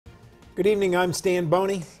Good evening, I'm Stan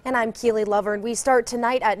Boney. And I'm Keely Lover, and we start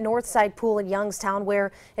tonight at Northside Pool in Youngstown,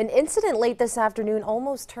 where an incident late this afternoon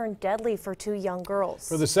almost turned deadly for two young girls.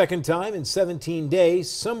 For the second time in 17 days,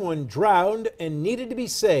 someone drowned and needed to be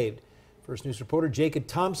saved. First News reporter Jacob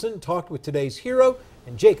Thompson talked with today's hero,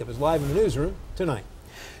 and Jacob is live in the newsroom tonight.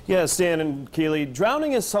 Yeah, Stan and Keely,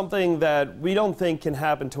 drowning is something that we don't think can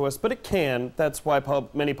happen to us, but it can. That's why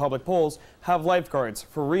many public pools have lifeguards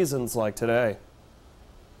for reasons like today.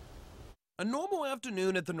 A normal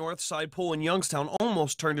afternoon at the Northside Pool in Youngstown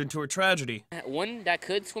almost turned into a tragedy. One that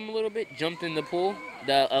could swim a little bit jumped in the pool,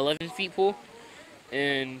 the 11-feet pool,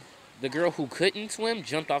 and the girl who couldn't swim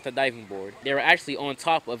jumped off the diving board. They were actually on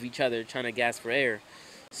top of each other trying to gasp for air.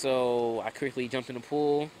 So I quickly jumped in the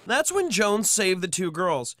pool. That's when Jones saved the two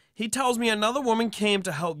girls. He tells me another woman came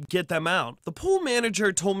to help get them out. The pool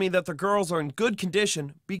manager told me that the girls are in good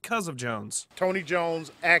condition because of Jones. Tony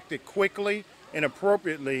Jones acted quickly and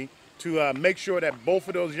appropriately to make sure that both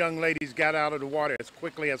of those young ladies got out of the water as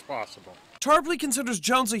quickly as possible. Tarpley considers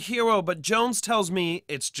Jones a hero, but Jones tells me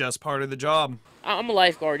it's just part of the job. I'm a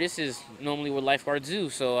lifeguard. This is normally what lifeguards do,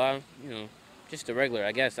 so just a regular,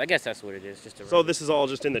 I guess. I guess that's what it is, just a regular. So this is all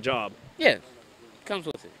just in the job? Yeah, comes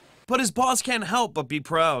with it. But his boss can't help but be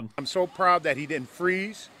proud. I'm so proud that he didn't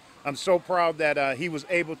freeze. I'm so proud that he was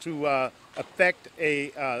able to effect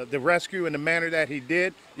the rescue in the manner that he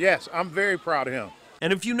did. Yes, I'm very proud of him.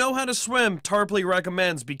 And if you know how to swim, Tarpley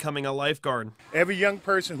recommends becoming a lifeguard. Every young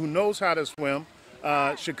person who knows how to swim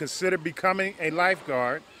should consider becoming a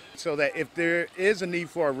lifeguard so that if there is a need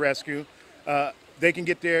for a rescue, they can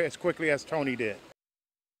get there as quickly as Tony did.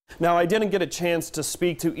 Now, I didn't get a chance to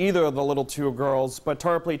speak to either of the little two girls, but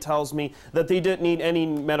Tarpley tells me that they didn't need any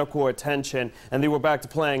medical attention and they were back to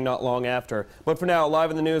playing not long after. But for now, live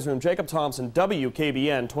in the newsroom, Jacob Thompson,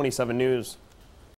 WKBN 27 News.